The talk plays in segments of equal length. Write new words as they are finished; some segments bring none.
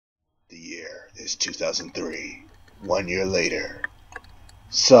The year is 2003. 1 year later.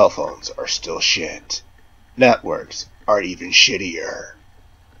 Cell phones are still shit. Networks are even shittier.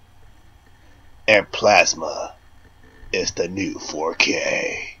 And plasma is the new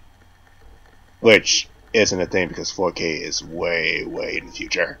 4K. Which isn't a thing because 4K is way, way in the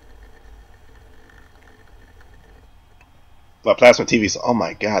future. But plasma TVs, oh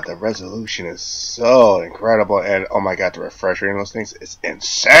my god, the resolution is so incredible, and oh my god, the refresh rate on those things is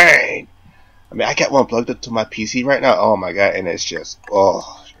insane. I mean, I got one plugged up to my PC right now, oh my god, and it's just,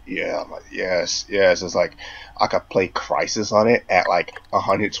 oh, yeah, yes, it's like, I could play Crysis on it at like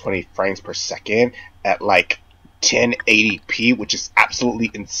 120 frames per second, at like 1080p, which is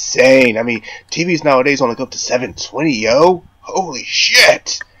absolutely insane. I mean, TVs nowadays only go up to 720, yo, holy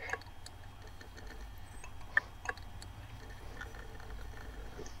shit.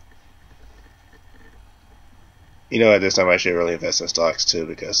 You know, at this time I should really invest in stocks too,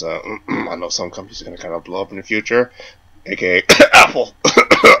 because I know some companies are going to kind of blow up in the future, aka Apple,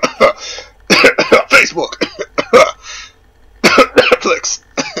 Facebook, Netflix.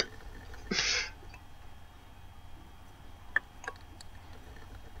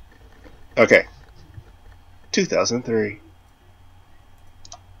 Okay, 2003.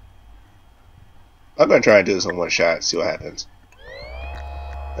 I'm going to try and do this in one shot, see what happens.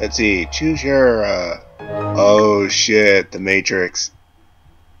 Let's see, choose your, oh shit, The Matrix.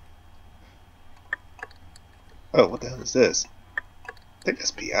 Oh, what the hell is this? I think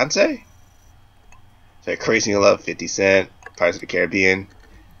that's Beyonce? It's like Crazy in Love, 50 Cent, Pirates of the Caribbean.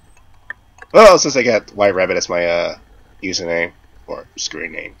 Well, since I got White Rabbit as my, username, or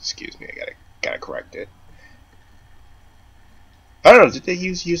screen name, excuse me, I gotta correct it. I don't know, did they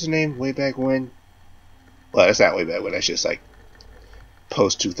use username way back when? Well, that's not way back when, that's just like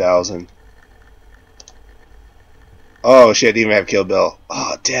post 2000. Oh shit, didn't even have Kill Bill.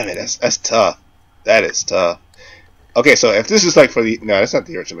 Oh damn it, that's tough. That is tough. Okay, so if this is like for the, no, that's not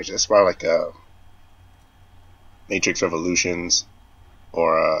the original Matrix. That's probably like Matrix Revolutions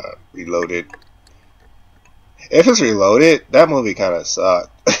or Reloaded. If it's Reloaded, that movie kind of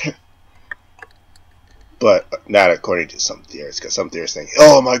sucked. But not according to some theorists, because some theorists think,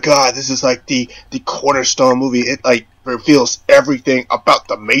 oh my god, this is like the cornerstone movie. It like reveals everything about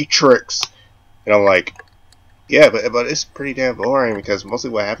the Matrix. And I'm like, yeah, but it's pretty damn boring, because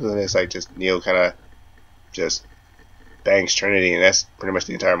mostly what happens in it is like just Neo kind of just bangs Trinity, and that's pretty much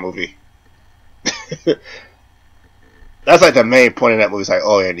the entire movie. That's like the main point of that movie. It's like,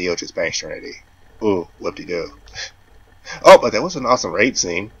 oh yeah, Neo just bangs Trinity. Ooh, whoop-de-doo. Oh, but that was an awesome raid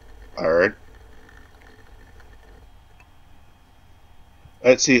scene, I heard.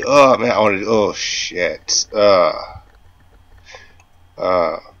 Let's see. Oh man, I want to. Oh shit. Okay.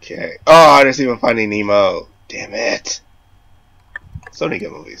 Oh, I didn't even Finding Nemo. Damn it. So many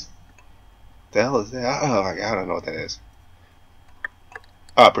good movies. The hell is that? Oh my god, I don't know what that is.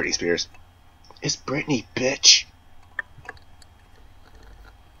 Oh, Britney Spears. It's Britney, bitch.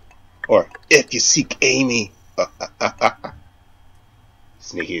 Or If You Seek Amy.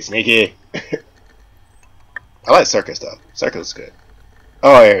 Sneaky, sneaky. I like Circus though. Circus is good.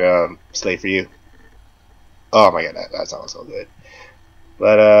 Oh yeah, Slave for You. Oh my god, that sounds so good.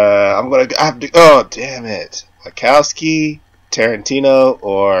 But I have to. Oh damn it, Wachowski, Tarantino,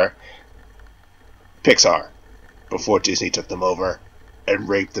 or Pixar, before Disney took them over and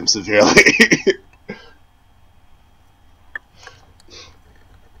raped them severely.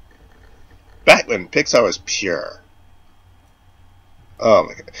 Back when Pixar was pure. Oh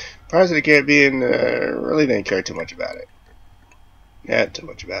my god, Pirates of the Caribbean really didn't care too much about it. Not too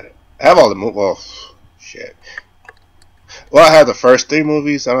much about it. I have all the movies. Well, shit. Well, I have the first 3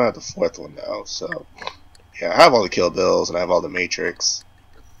 movies. I don't have the 4th one now. So, yeah, I have all the Kill Bills, and I have all the Matrix,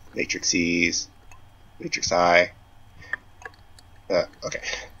 Matrixes, Matrix I. Okay.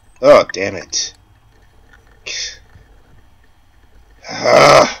 Oh, damn it.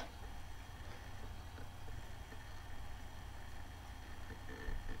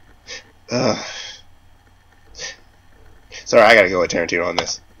 Sorry, I gotta go with Tarantino on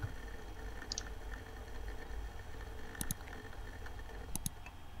this.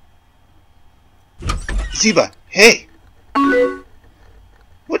 Ziba, hey!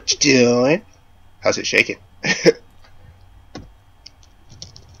 What you doing? How's it shaking?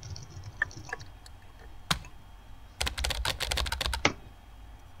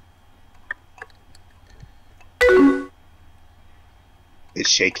 It's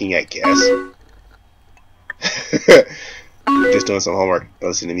shaking, I guess. Just doing some homework.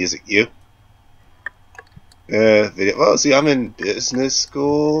 Listening to music. You? Video. Well, see, I'm in business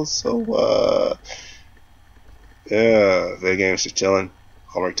school, so yeah, video games, just chilling.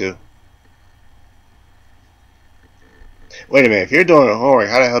 Homework too. Wait a minute, if you're doing homework,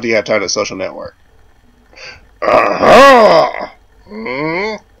 how the hell do you have time to social network? Uh-huh.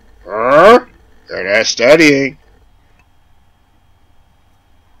 They're not studying.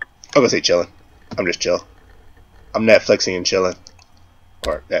 I'm gonna say chilling. I'm just chill. I'm Netflixing and chilling.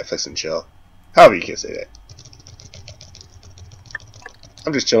 Or Netflix and chill. However you can say that.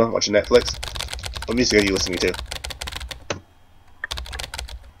 I'm just chilling, watching Netflix. What music are you listening to?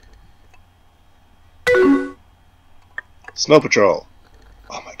 Snow Patrol.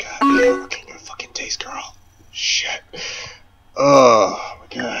 Oh my god, yeah, okay, your fucking taste, girl. Shit. Oh my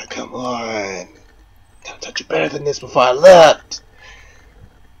god, come on. Gotta touch you better than this before I left.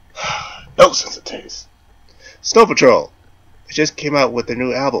 No sense of taste. Snow Patrol. It just came out with their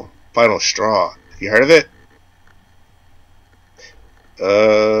new album, Final Straw. Have you heard of it?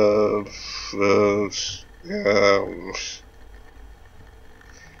 I'm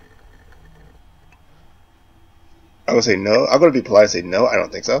gonna say no. I'm gonna be polite and say no, I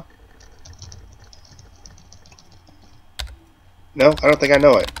don't think so. No, I don't think I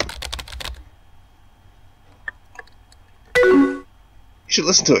know it. You should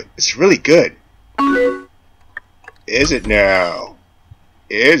listen to it. It's really good. Is it now?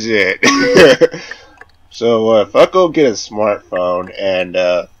 Is it? So if I go get a smartphone and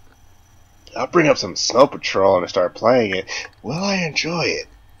I'll bring up some Snow Patrol and start playing it, will I enjoy it?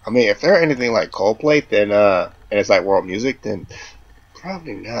 I mean, if they're anything like Coldplay, then and it's like world music, then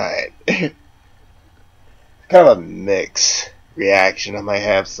probably not. Kind of a mixed reaction I might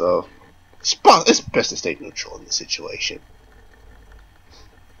have, so it's best to stay neutral in the situation.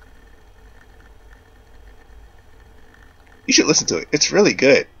 You should listen to it. It's really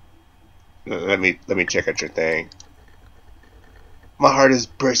good. Let me check out your thing. My heart is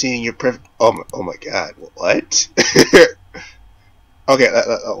bursting in your perfect. Oh my god! What? Okay.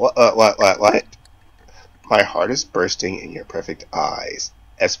 What? My heart is bursting in your perfect eyes,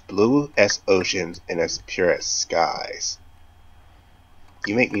 as blue as oceans and as pure as skies.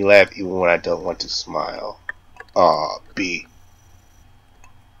 You make me laugh even when I don't want to smile. Aw, B.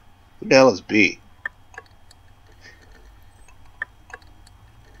 Who the hell is B?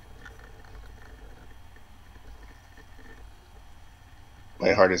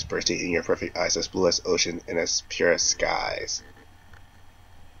 My heart is bursting in your perfect eyes, as blue as ocean and as pure as skies.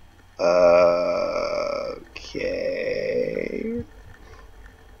 Okay.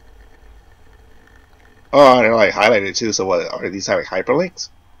 Oh, they're like highlighted too. So what are these like hyperlinks?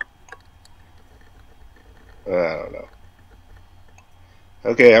 I don't know.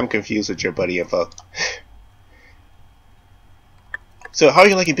 Okay, I'm confused with your buddy info. So how are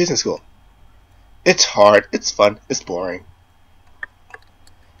you liking business school? It's hard. It's fun. It's boring.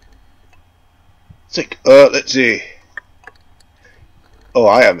 It's like, let's see. Oh,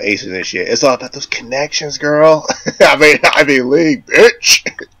 I am acing this shit. It's all about those connections, girl. I mean, league, bitch.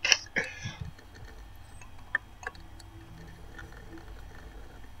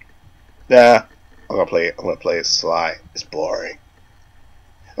 Nah, I'm gonna play it. I'm gonna play it sly. It's boring.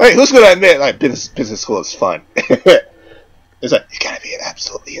 Wait, who's gonna admit like business school is fun? It's like you gotta be an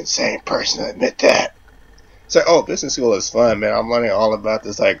absolutely insane person to admit that. It's like, oh, business school is fun, man. I'm learning all about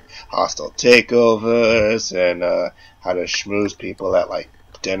this, like, hostile takeovers and how to schmooze people at, like,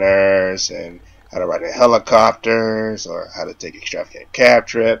 dinners and how to ride in helicopters or how to take extravagant cab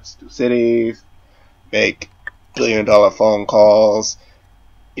trips to cities, make billion-dollar phone calls.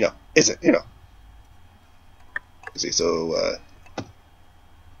 You know, see, so,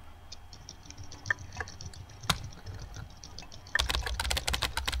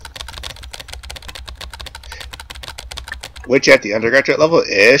 which at the undergraduate level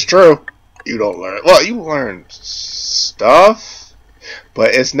is true. You don't learn. Well, you learn stuff,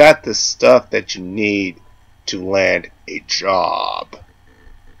 but it's not the stuff that you need to land a job.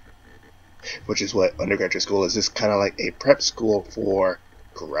 Which is what undergraduate school is. It's kind of like a prep school for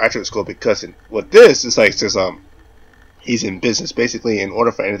graduate school because with this, it's like says he's in business. Basically, in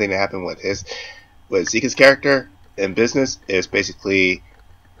order for anything to happen with Zika's character in business, is basically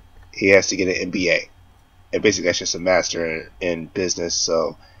he has to get an MBA. And basically that's just a master in business.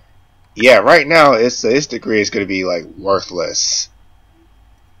 So yeah, right now his degree is going to be like worthless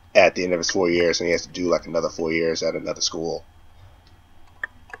at the end of his 4 years, and he has to do like another 4 years at another school.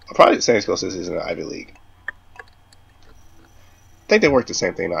 Probably the same school since he's in the Ivy League. I think they work the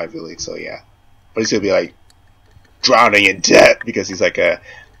same thing in the Ivy League, so yeah. But he's going to be like drowning in debt because he's like a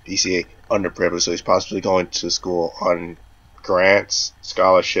BCA underprivileged, so he's possibly going to school on grants,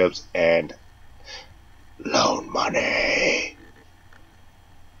 scholarships, and loan money.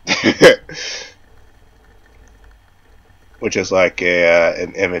 Which is like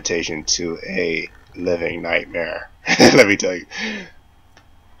an invitation to a living nightmare. Let me tell you.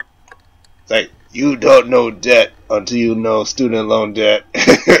 It's like, you don't know debt until you know student loan debt.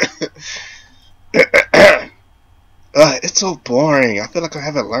 It's so boring. I feel like I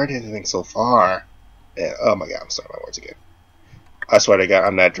haven't learned anything so far. Yeah, oh my god, I'm sorry my words again. I swear to God,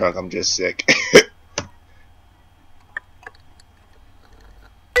 I'm not drunk, I'm just sick.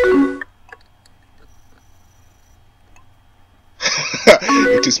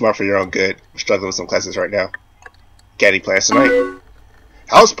 You're too smart for your own good. I'm struggling with some classes right now. Got any plans tonight?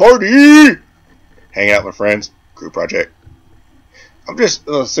 House party! Hanging out with friends. Group project. I'm just,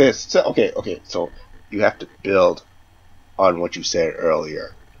 okay, so you have to build on what you said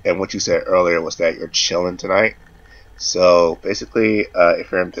earlier. And what you said earlier was that you're chilling tonight. So, basically,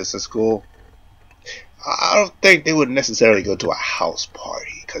 if you're in business school, I don't think they would necessarily go to a house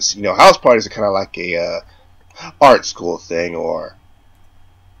party. Because, you know, house parties are kind of like a art school thing, or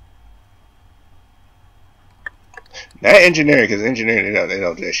not engineering, because engineering they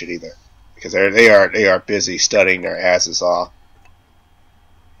don't do that shit either, because they are busy studying their asses off.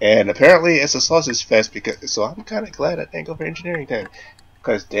 And apparently it's a sausage fest, because so I'm kind of glad I didn't go for engineering then,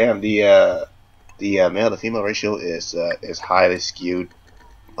 because damn, the male to female ratio is highly skewed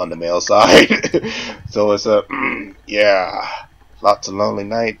on the male side. So it's yeah, lots of lonely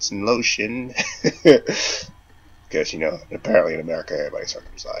nights and lotion. Because, you know, apparently in America everybody's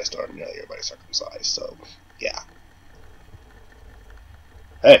circumcised, or nearly everybody's circumcised, so yeah.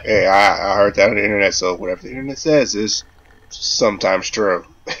 Hey, I heard that on the internet, so whatever the internet says is sometimes true.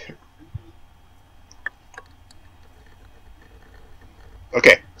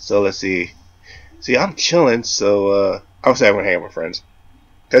 Okay, so let's see. See, I'm chilling, so I would say I'm gonna hang out with friends.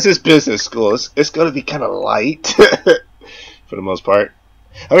 Because it's business school, it's gonna be kind of light for the most part.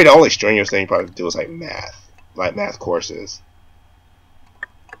 I mean, the only strenuous thing you probably do is like math courses.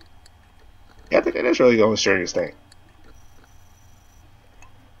 Yeah, I think that's really the only strenuous thing.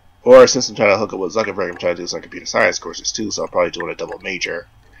 Or since I'm trying to hook up with Zuckerberg, I'm trying to do some computer science courses too, so I'm probably doing a double major.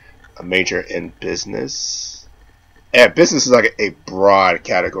 A major in business. And business is like a broad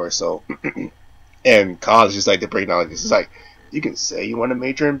category, so in college it's like they break down like this. It's like you can say you want to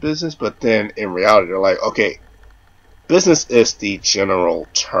major in business, but then in reality they're like, okay, business is the general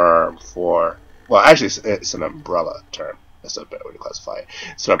term for, well, actually it's an umbrella term. That's a better way to classify it.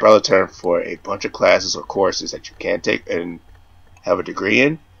 It's an umbrella term for a bunch of classes or courses that you can take and have a degree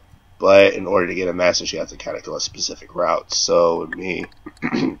in. But in order to get a master's, you have to kind of go a specific route. So with me,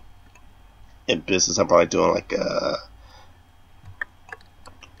 in business, I'm probably doing like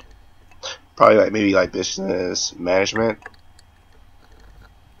maybe like business management.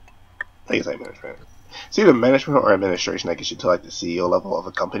 I think it's like management. It's either management or administration that gets you to like the CEO level of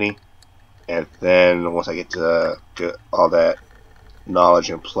a company. And then once I get to get all that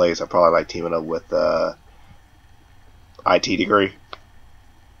knowledge in place, I probably like teaming up with IT degree.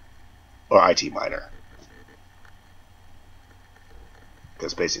 Or IT minor.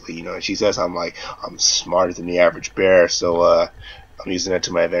 Because basically, you know, she says I'm smarter than the average bear, so I'm using that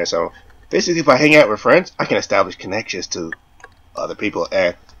to my advantage. So basically, if I hang out with friends, I can establish connections to other people.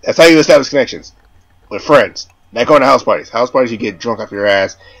 And that's how you establish connections. With friends. Not going to house parties. House parties, you get drunk off your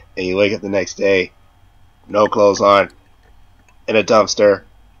ass, and you wake up the next day, no clothes on, in a dumpster,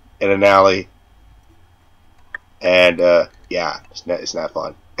 in an alley, and yeah, it's not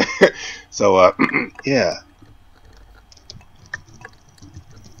fun. So, yeah.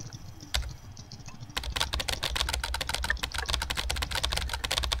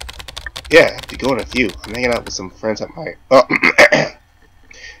 Yeah, I have to go in a few. I'm hanging out with some friends at my... Oh,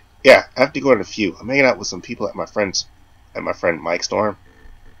 yeah, I have to go in a few. I'm hanging out with some people at my friend Mike Storm.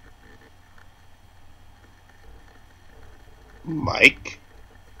 Mike?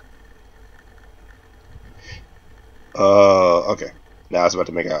 Okay. Now I was about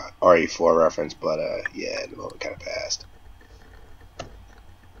to make a RE4 reference, but yeah, the moment kind of passed.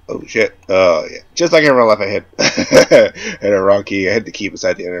 Oh shit! Oh yeah, just like in real life, I hit hit a wrong key. I hit the key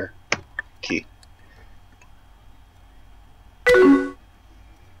beside the enter key.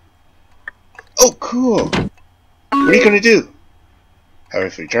 Oh, cool! What are you gonna do? Having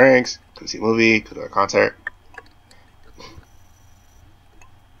free drinks, go see a movie, go to a concert.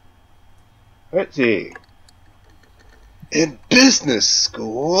 Let's see. In business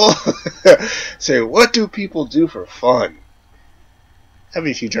school, so what do people do for fun?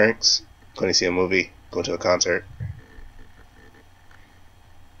 Having a few drinks, going to see a movie, going to a concert.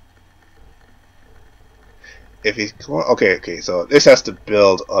 If he's going, okay, so this has to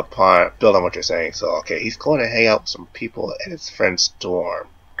build on what you're saying. So okay, he's going to hang out with some people at his friend's dorm,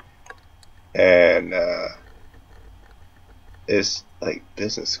 and it's like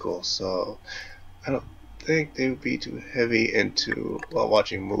business school. So I don't think they would be too heavy into while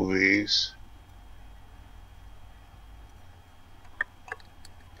watching movies.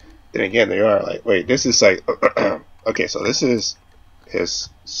 Then again, they are like, wait, this is like, okay, so this is his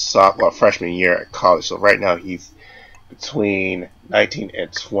freshman year at college. So right now he's between 19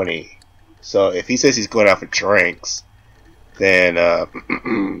 and 20. So if he says he's going out for drinks, then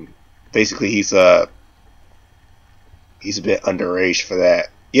basically he's a bit underage for that.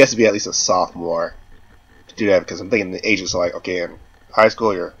 He has to be at least a sophomore to do that, because I'm thinking the ages are like, okay, in high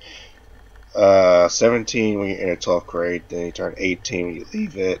school you're 17 when you enter 12th grade, then you turn 18 when you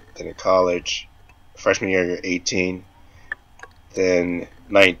leave it, then in college, freshman year you're 18, then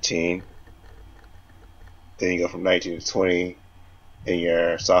 19, then you go from 19 to 20 in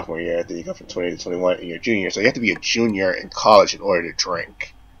your sophomore year, then you go from 20 to 21 in your junior. So you have to be a junior in college in order to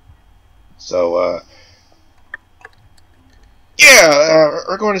drink. So,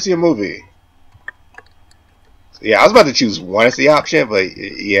 we're going to see a movie. Yeah, I was about to choose one as the option, but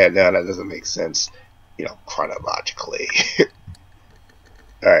yeah, no, that doesn't make sense, chronologically.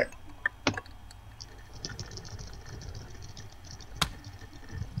 Alright.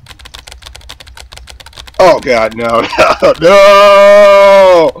 Oh god, no, no,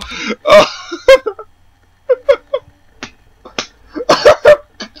 no! Oh,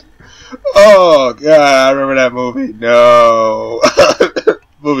 oh god, I remember that movie. No.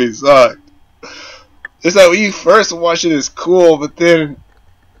 Movie sucked. It's like when you first watch it, it's cool, but then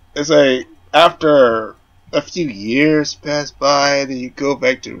it's like after a few years pass by, and then you go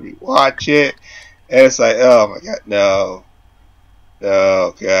back to rewatch it, and it's like, oh my god, no,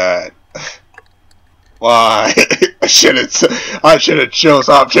 god, why? I should have chose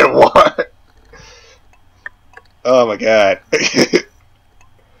option one. Oh my god.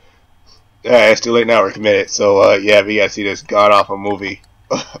 Yeah, it's too late now. We're committed. So yeah, we gotta see this god awful movie.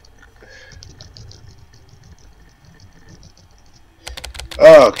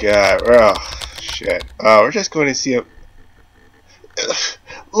 Oh god, oh shit. We're just going to see a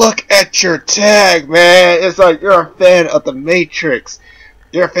look at your tag, man. It's like you're a fan of the Matrix.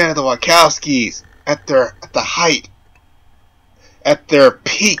 You're a fan of the Wachowskis at the height, at their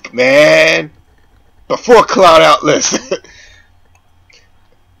peak, man. Before Cloud Atlas.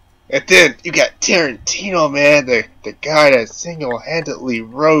 And then you got Tarantino, man, the guy that single-handedly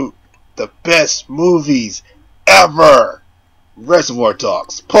wrote the best movies ever. Reservoir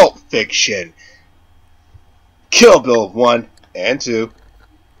Dogs, Pulp Fiction, Kill Bill 1 and 2,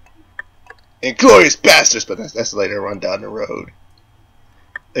 Inglourious Basterds, but that's later on down the road.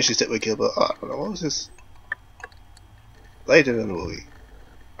 Let's just stick with Kill Bill. Oh, I don't know, what was this? Later in the movie.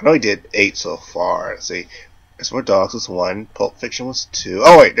 I know he did 8 so far. Let's see. Reservoir Dogs was 1, Pulp Fiction was 2.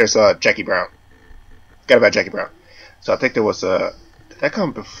 Oh wait, there's Jackie Brown. Forgot about Jackie Brown. So I think there was did that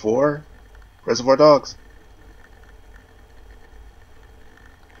come before Reservoir Dogs?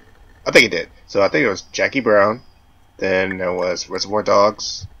 I think it did. So I think it was Jackie Brown, then there was Reservoir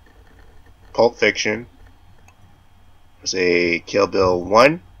Dogs, Pulp Fiction, there's a Kill Bill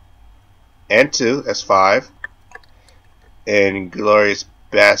 1 and 2, that's 5, and Inglourious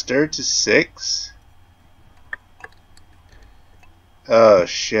Basterds is 6. Oh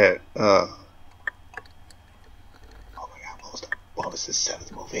shit. Oh my god, what was the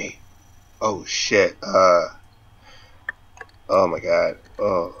 7th movie? Oh shit. Oh my god.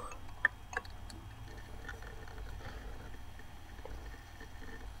 Oh.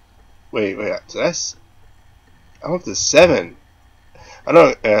 Wait, so that's... I went to 7. I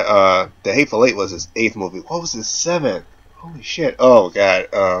know The Hateful Eight was his 8th movie. What was his 7th? Holy shit. Oh, God.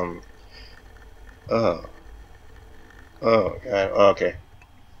 Oh, God. Okay.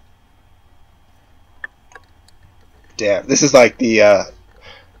 Damn. This is like the,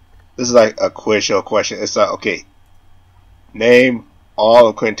 this is like a quiz show question. It's like, okay, name all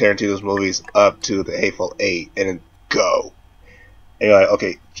of Quentin Tarantino's movies up to The Hateful Eight, and then go. And you're like,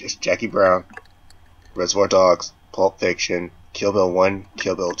 okay, just Jackie Brown, Reservoir Dogs, Pulp Fiction, Kill Bill 1,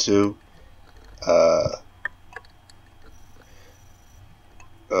 Kill Bill 2,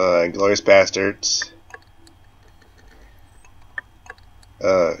 Inglourious Basterds.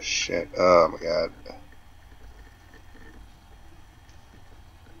 Oh, shit. Oh, my God.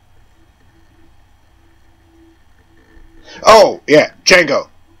 Oh, yeah, Django.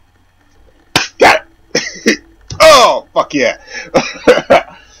 Got it. Oh, fuck yeah.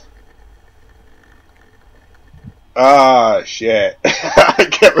 Ah, shit. I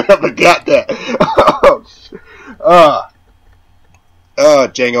can't remember, got that. Oh,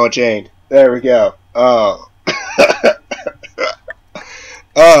 Django Unchained. There we go. Oh.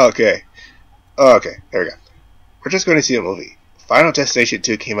 Oh, okay. Okay, there we go. We're just going to see a movie. Final Destination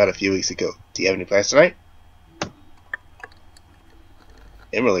 2 came out a few weeks ago. Do you have any plans tonight?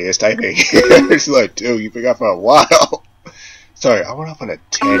 Emily is typing. She's like, dude, you've been gone for a while. Sorry, I went off on a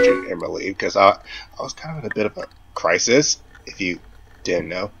tangent, Emily, because I was kind of in a bit of a crisis, if you didn't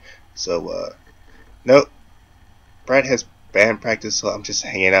know. So, nope. Brad has band practice, so I'm just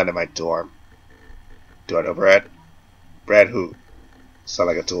hanging out in my dorm. Do I know Brad? Brad who? Sounds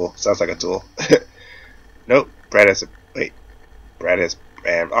like a tool. Sounds like a tool. Nope. Brad has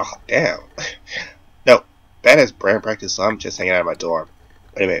band. Oh, damn. No. Brad has band practice, so I'm just hanging out in my dorm.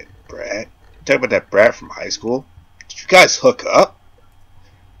 Wait a minute. Brad? You talking about that Brad from high school? Did you guys hook up?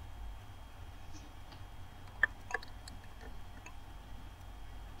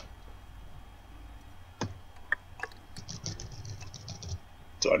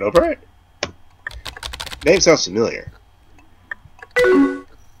 Do I know Brad? Name sounds familiar.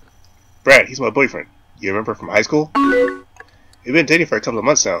 Brad, he's my boyfriend. You remember from high school? We've been dating for a couple of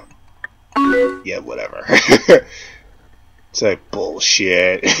months now. Yeah, whatever. It's like,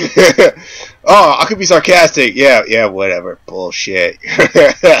 bullshit. Oh, I could be sarcastic. Yeah, whatever. Bullshit.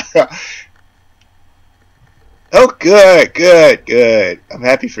 Oh, good. I'm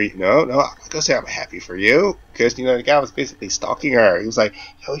happy for you. No, I'm not gonna say I'm happy for you. Because, the guy was basically stalking her. He was like,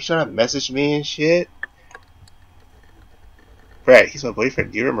 yo, he's trying to message me and shit. Brad, he's my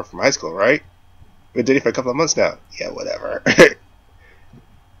boyfriend. You remember from high school, right? We've been dating for a couple of months now. Yeah, whatever. I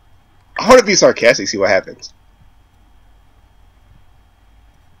want to be sarcastic, see what happens.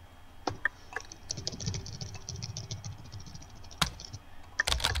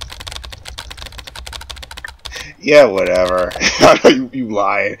 Yeah, whatever. I know you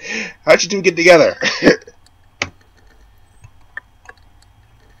lying. How'd you two get together?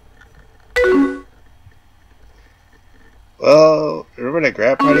 Well, remember that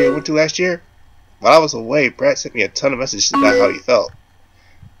grad party I went to last year? While I was away, Brad sent me a ton of messages about how he felt.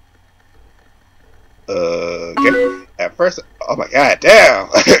 Okay. At first, oh my god, damn!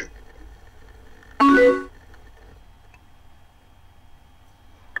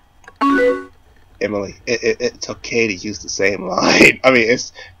 Emily, it's okay to use the same line. I mean,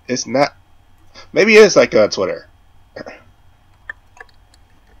 it's not. Maybe it is like Twitter.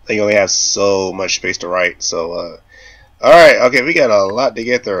 They only have so much space to write. So, all right, okay, we got a lot to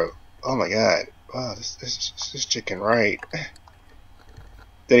get through. Oh my god, wow, this chick can write.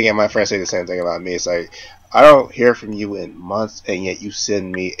 Then again, my friends say the same thing about me. It's like, I don't hear from you in months, and yet you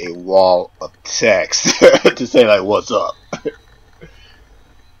send me a wall of text to say like, what's up?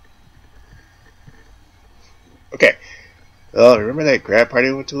 Okay. Well, remember that grad party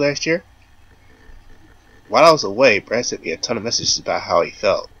we went to last year? While I was away, Brad sent me a ton of messages about how he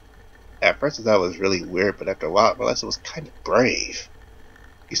felt. At first I thought it was really weird, but after a while I realized it was kind of brave.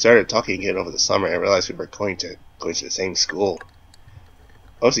 We started talking again over the summer and realized we were going to the same school.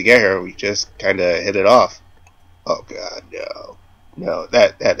 Once we got here, we just kind of hit it off. Oh god, no. No,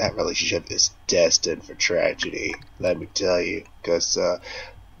 that relationship is destined for tragedy, let me tell you. Because,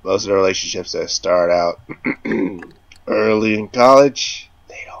 most of the relationships that start out early in college,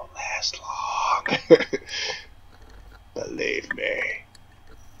 they don't last long. Believe me,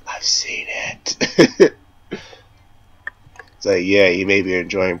 I've seen it. So yeah, you may be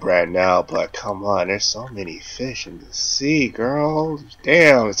enjoying Brad now, but come on, there's so many fish in the sea, girl.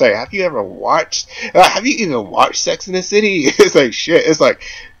 Damn, it's like, have you even watched Sex in the City? It's like shit. It's like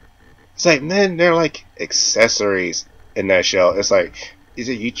men, they're like accessories in that show. It's like,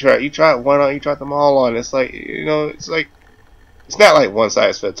 you try one on, you try them all on. It's like, it's like, it's not like one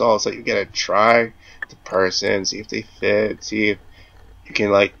size fits all. It's like you gotta try the person, see if they fit, see if you can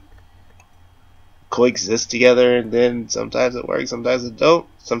like coexist together, and then sometimes it works, sometimes it don't.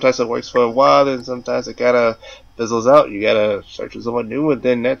 Sometimes it works for a while, then sometimes it kinda fizzles out. You gotta search for someone new, and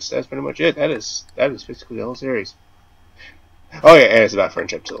then that's pretty much it. That is basically the whole series. Oh yeah, and it's about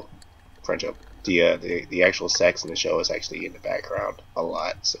friendship too. Friendship. The actual sex in the show is actually in the background a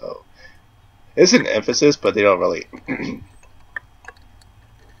lot, so it's an emphasis, but they don't really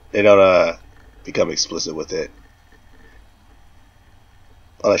they don't become explicit with it,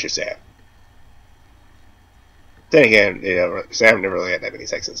 unless you're Sam. Then again, Sam never really had that many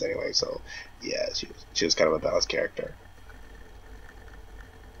sex scenes anyway, so yeah, she was kind of a balanced character,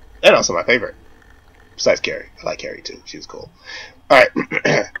 and also my favorite. Besides Carrie, I like Carrie too. She was cool. All right.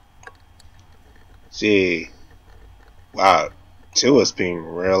 See, wow, Tua's being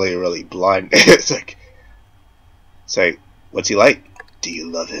really, really blunt. It's like, what's he like? Do you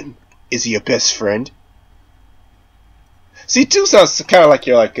love him? Is he your best friend? See, 2 sounds kind of like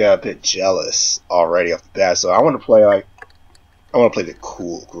you're like a bit jealous already off the bat. So I want to play the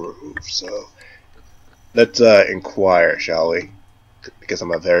cool groove. So let's inquire, shall we? because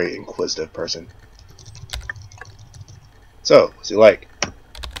I'm a very inquisitive person. So, what's he like?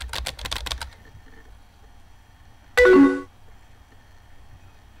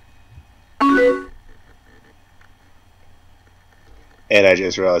 And I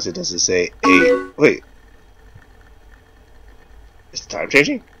just realized it doesn't say 8. Wait. Is the time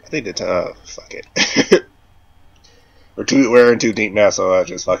changing? I think the time. Fuck it. We're in too deep now, so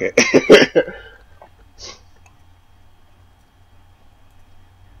just fuck it.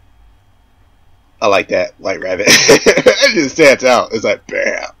 I like that white rabbit. It just stands out. It's like,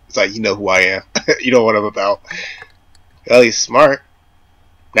 bam. It's like, you know who I am. You know what I'm about. Well, he's smart.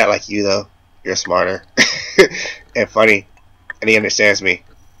 Not like you, though. You're smarter. And funny. And he understands me.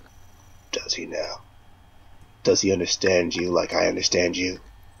 Does he now? Does he understand you like I understand you?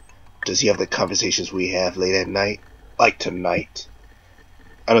 Does he have the conversations we have late at night? Like tonight.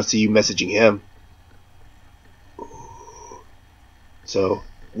 I don't see you messaging him. So,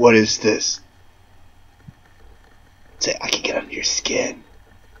 what is this? Say, I can get under your skin.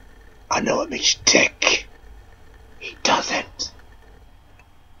 I know it makes you tick. He doesn't.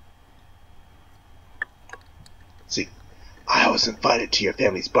 See, I was invited to your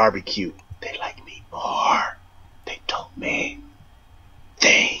family's barbecue. They like me more. They told me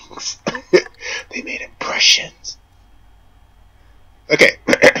things. They made impressions. Okay,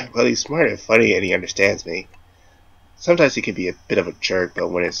 well, he's smart and funny and he understands me. Sometimes he can be a bit of a jerk, but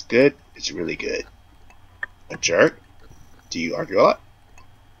when it's good, it's really good. A jerk? Do you argue a lot?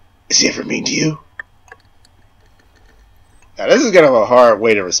 Is he ever mean to you? Now, this is kind of a hard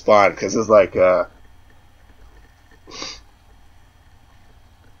way to respond, because it's like, so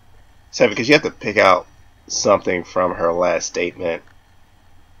because you have to pick out something from her last statement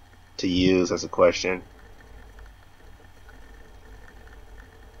to use as a question.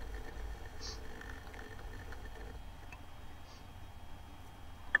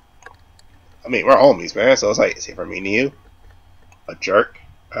 I mean, we're homies, man, so it's like, is he ever mean to you? A jerk?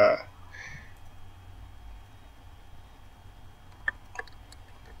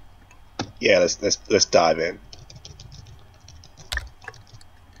 Yeah, let's dive in.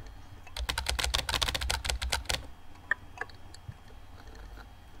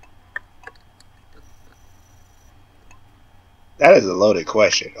 That is a loaded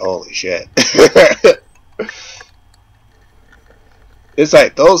question. Holy shit. It's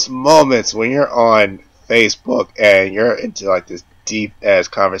like those moments when you're on Facebook and you're into like this deep ass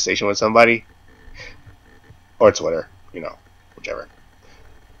conversation with somebody, or Twitter, you know, whichever.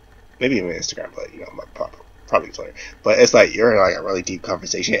 Maybe even Instagram, but you know, probably Twitter. But it's like you're in like a really deep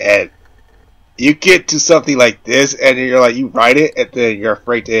conversation and you get to something like this and you're like, you write it and then you're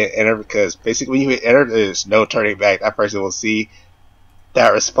afraid to hit enter because basically when you hit enter, there's no turning back. That person will see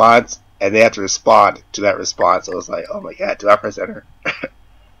that response and they have to respond to that response. So it's like, oh my god, do I press enter?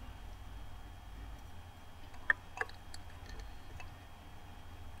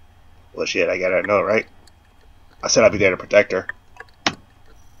 Well, shit, I gotta know, right? I said I'd be there to protect her.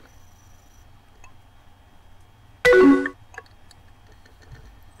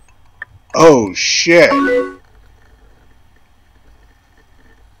 Oh, shit.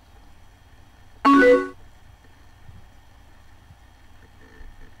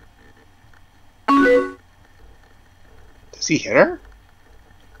 Does he hit her?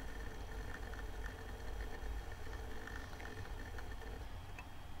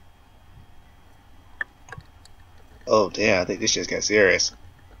 Oh, damn, I think this just got serious.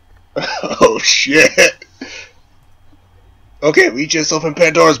 Oh, shit. Okay, we just opened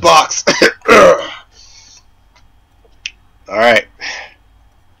Pandora's box. Alright.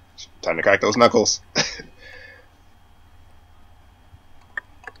 Time to crack those knuckles.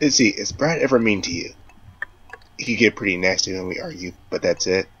 Let's see, is Brad ever mean to you? He could get pretty nasty when we argue, but that's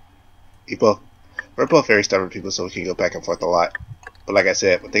it. We're both very stubborn people, so we can go back and forth a lot. But like I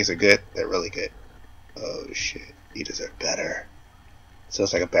said, when things are good, they're really good. Oh shit, you deserve better.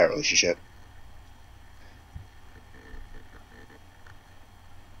 Sounds like a bad relationship.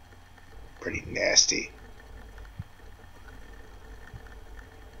 Pretty nasty.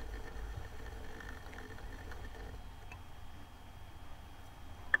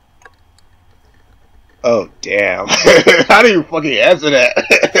 Oh damn. How do you fucking answer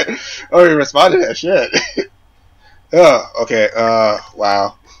that? Or you respond to that shit. Oh, okay,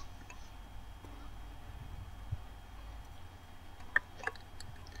 wow.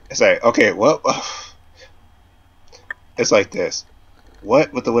 It's like, okay, what? It's like this.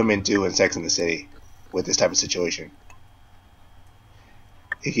 What would the women do in Sex and the City with this type of situation?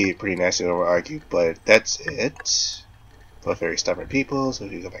 It can get pretty nasty when we argue, but that's it. Both very stubborn people, so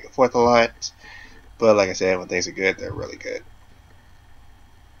we can go back and forth a lot. But like I said, when things are good, they're really good.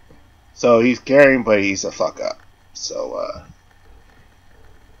 So he's caring, but he's a fuck up. So,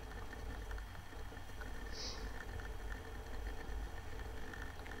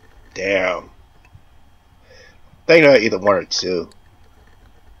 damn. Think of either one or two.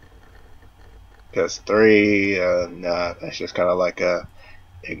 Because three, nah, that's just kind of like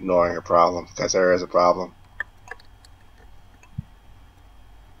ignoring a problem. Because there is a problem.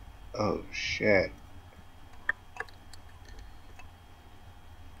 Oh, shit.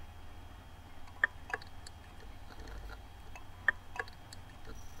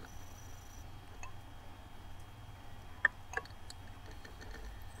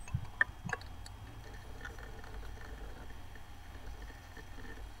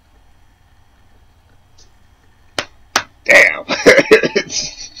 Damn.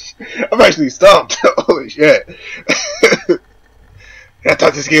 I'm actually stumped. Holy shit. I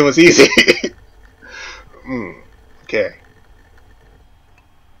thought this game was easy. Okay.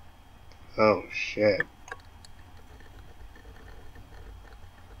 Oh, shit.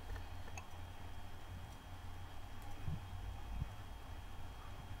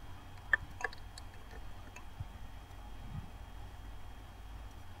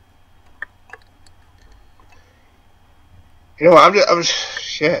 You know what? I'm just,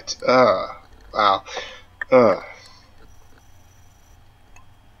 shit. Wow. Uh,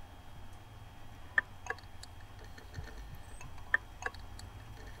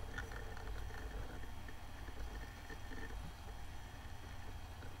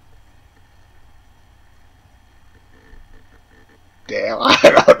 damn, I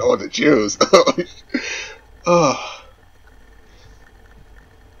don't know what to choose. Oh.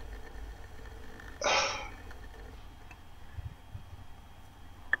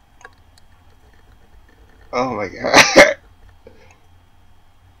 Oh my god.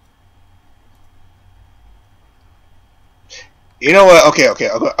 You know what? Okay.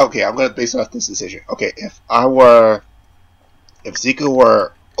 I'm gonna base off this decision. Okay, if Zeke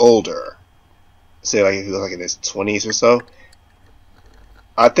were older, say like if he was like in his 20s or so,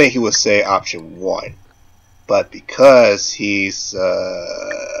 I think he would say option one. But because he's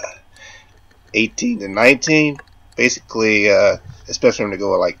 18 to 19, basically, especially when to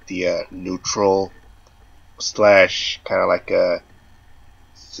go with like the neutral slash kind of like a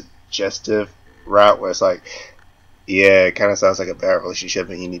suggestive route, where it's like, yeah, it kind of sounds like a bad relationship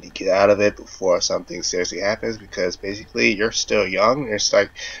and you need to get out of it before something seriously happens, because basically you're still young. There's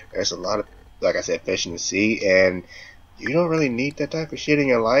a lot of, like I said, fish in the sea, and you don't really need that type of shit in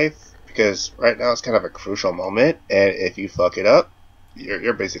your life, because right now it's kind of a crucial moment, and if you fuck it up,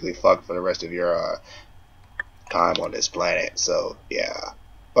 you're basically fucked for the rest of your time on this planet. So yeah,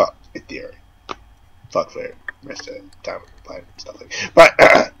 well, in theory, fuck for the rest of the time on the planet, stuff like that.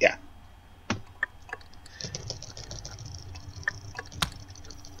 But yeah.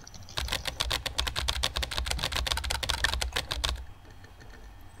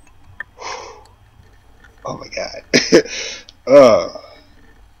 Oh my god. uh,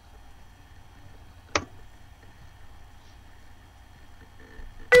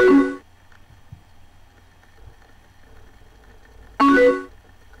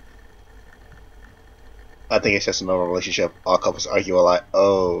 I think it's just a normal relationship. All couples argue a lot.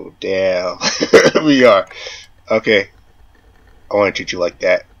 Oh damn. We are. Okay. I want to treat you like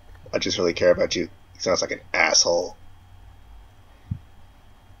that. I just really care about you. He sounds like an asshole.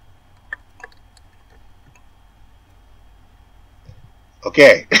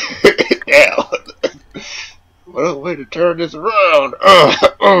 Okay. Damn. What a way to turn this around.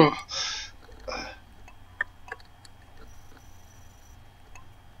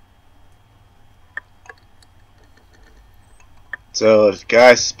 So this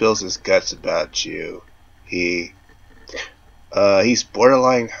guy spills his guts about you. He he's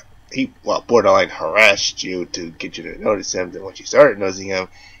borderline harassed you to get you to notice him. Then once you started noticing him,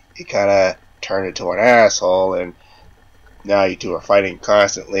 he kind of turned into an asshole, and now you two are fighting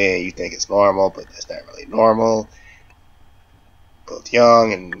constantly, and you think it's normal, but that's not really normal. Both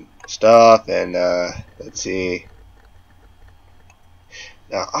young and stuff, and let's see.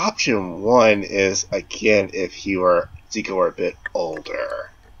 Now, option one is again if Zeke were a bit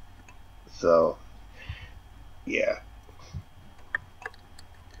older. So, yeah.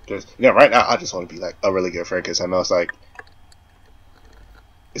 Just right now I just want to be like a really good friend, because I know it's like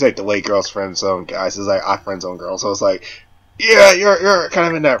the way girls friend zone guys. It's like I friend zone girls, so it's like, yeah, you're kind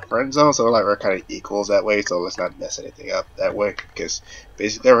of in that friend zone, so like we're kind of equals that way. So let's not mess anything up that way, because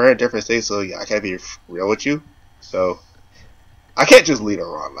basically we're in different states. So yeah, I can't be real with you. So I can't just lead her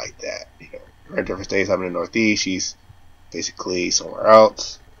on like that. We're in different states. I'm in the Northeast. She's basically somewhere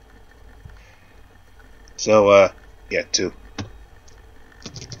else. So yeah, two.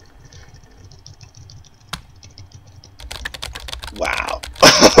 Wow.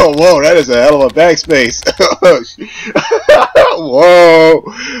 Whoa, that is a hell of a backspace. Whoa.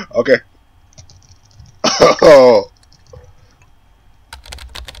 Okay. Oh.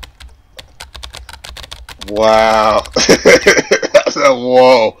 Wow. That's a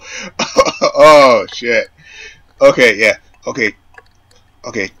whoa. Oh shit. Okay, yeah. Okay.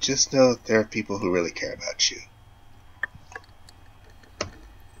 Okay, just know there are people who really care about you.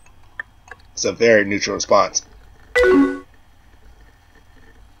 It's a very neutral response.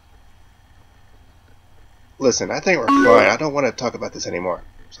 Listen, I think we're fine. I don't want to talk about this anymore.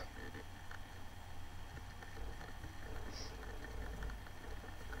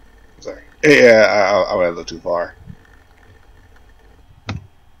 Sorry. Yeah, I went a little too far.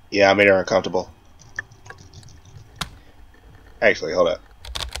 Yeah, I made her uncomfortable. Actually, hold up.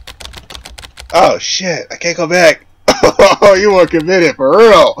 Oh shit, I can't go back. Oh, you were committed for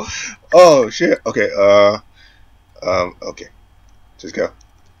real. Oh shit. Okay, okay. Just go.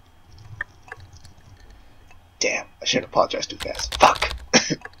 Damn, I shouldn't apologize too fast. Fuck.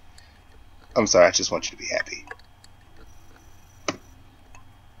 I'm sorry, I just want you to be happy.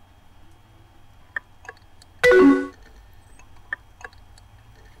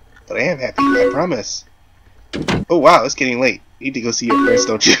 But I am happy, I promise. Oh wow, it's getting late. You need to go see your friends,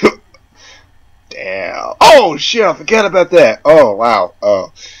 don't you? Damn. Oh shit, I forgot about that. Oh wow.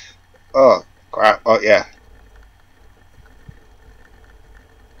 Oh crap. Oh yeah.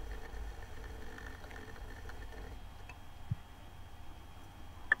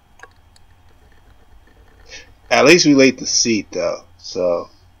 At least we laid the seat though. So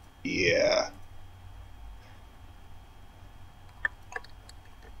yeah.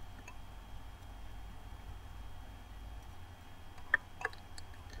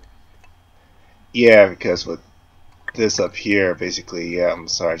 Yeah, because with this up here, basically, yeah, I'm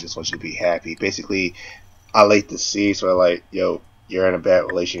sorry, I just want you to be happy. Basically, I laid the seed, so like, yo, you're in a bad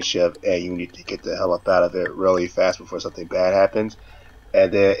relationship and you need to get the hell up out of it really fast before something bad happens.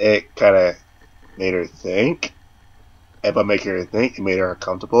 And then it kind of made her think. And by making her think, it made her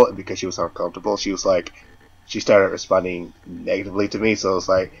uncomfortable. And because she was uncomfortable, she was like, she started responding negatively to me. So it's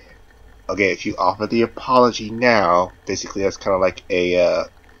like, okay, if you offer the apology now, basically that's kind of like a,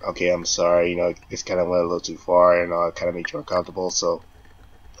 okay, I'm sorry, you know, it's kind of went a little too far and it kind of made you uncomfortable. So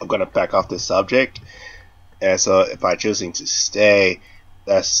I'm going to back off this subject. And so by choosing to stay,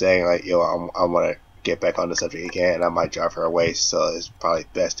 that's saying like, yo, I want to get back on the subject again, and I might drive her away. So it's probably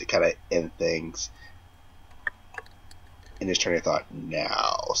best to kind of end things in this train of thought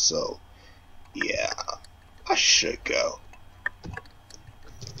now. So yeah, I should go.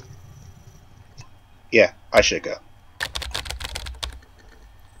 Yeah, I should go.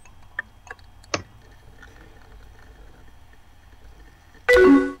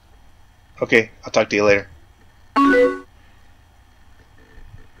 Okay, I'll talk to you later.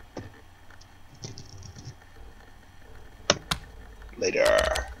 Later.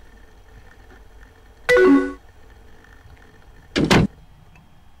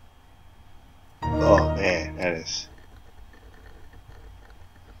 Oh man, that is.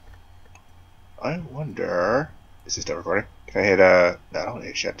 I wonder. Is this still recording? Can I hit no, I don't want to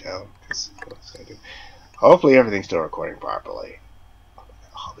hit shutdown. Hopefully everything's still recording properly. I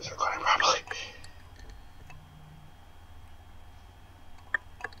hope it's recording properly.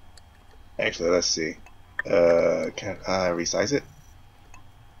 Actually, let's see. Can I resize it?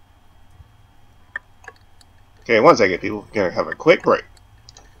 Okay, one second, people. We're gonna have a quick break.